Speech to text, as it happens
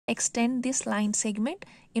extend this line segment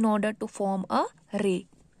in order to form a ray.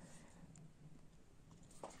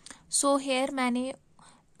 So here मैंने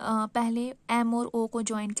पहले M और O को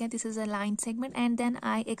join किया, this is a line segment, and then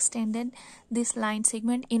I extended this line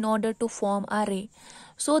segment in order to form a ray.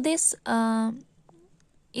 So this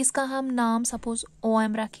इसका हम नाम suppose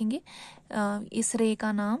OM रखेंगे, इस रे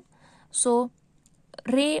का नाम. सो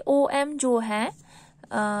रे OM जो है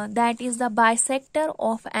that is the bisector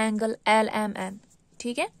of angle LMN.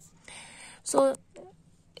 ठीक है. So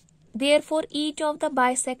therefore each of the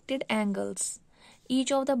bisected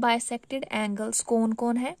angles कौन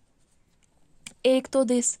कौन है? एक तो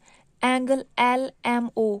this angle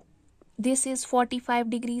LMO, this is 45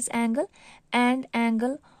 degrees angle, and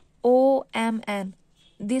angle OMN,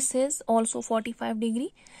 this is also 45 degree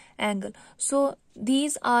angle. So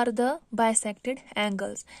these are the bisected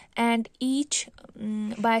angles, and each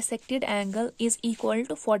bisected angle is equal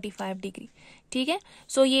to 45 degree. ठीक है.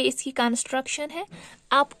 सो ये इसकी construction है.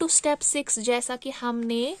 अप टू स्टेप 6 जैसा कि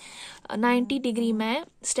हमने 90 degree में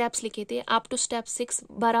steps लिखे थे, अप टू स्टेप 6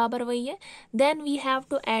 बराबर वही है. Then we have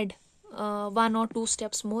to add 1 or 2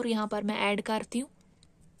 steps मोर. यहाँ पर मैं ऐड करती हूँ.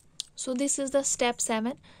 So this is the step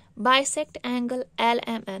 7. Bisect angle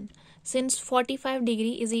LMN since 45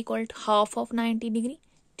 degree is equal to half of 90 degree.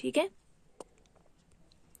 ठीक है.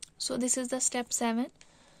 So this is the step 7.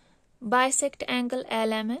 Bisect angle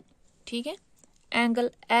LMN. ठीक है. Angle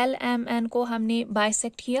LMN को हमने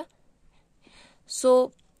bisect किया. So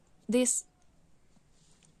this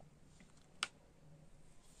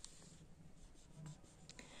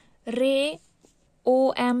ray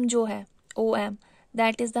OM जो है, OM,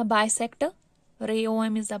 that is the bisector. Ray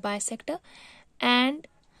OM is the bisector, and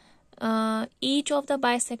each of the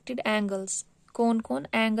bisected angles कौन कौन?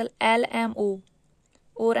 Angle LMO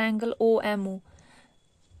और angle OMO.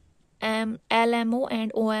 LMO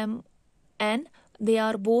and OMN, they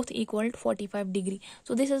are both equal to 45 degree.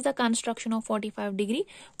 So this is the construction of 45 degree.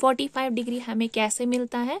 45 degree हमें कैसे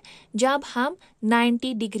मिलता है? जब हम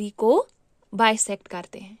 90 degree को बाइसेक्ट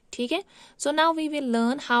करते हैं. ठीक है. So now we will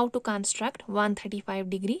learn how to construct 135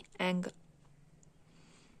 degree angle.